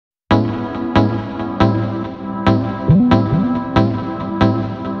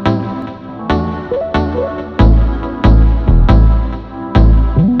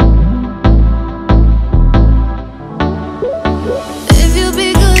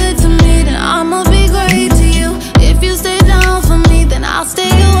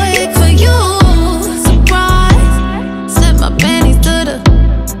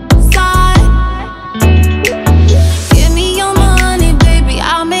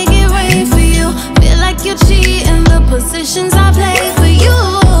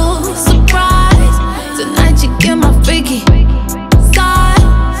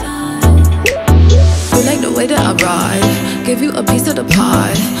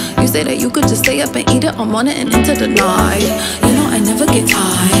say that you could just stay up and eat it all morning and into the night. You know I never get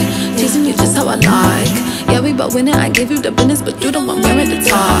tired, teasing you just how I like. Yeah, we both winning, I gave you the business, but you the one wearing the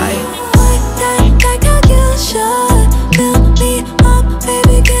tie. Like how you should. Fill me up,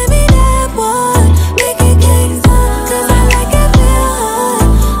 baby, give me that one. Make it case up, cause I like it real hard.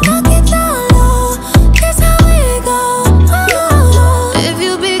 Knock it down low, that's how it goes. If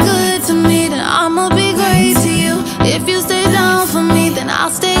you be good to me, then I'ma be great to you. If you stay down for me, then I'll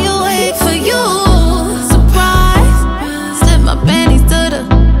stay awake for you. Surprise, slip my panties to the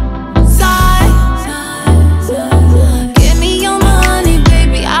side. Give me your money,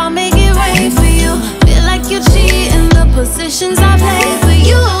 baby, I'll make it rain for you. Feel like you cheating the positions I play for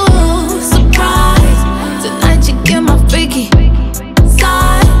you. Surprise, tonight you get my freaky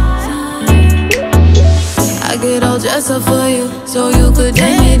side. I get all dressed up for you, so you could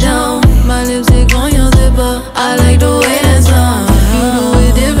take me down. My lipstick on your zipper, I like the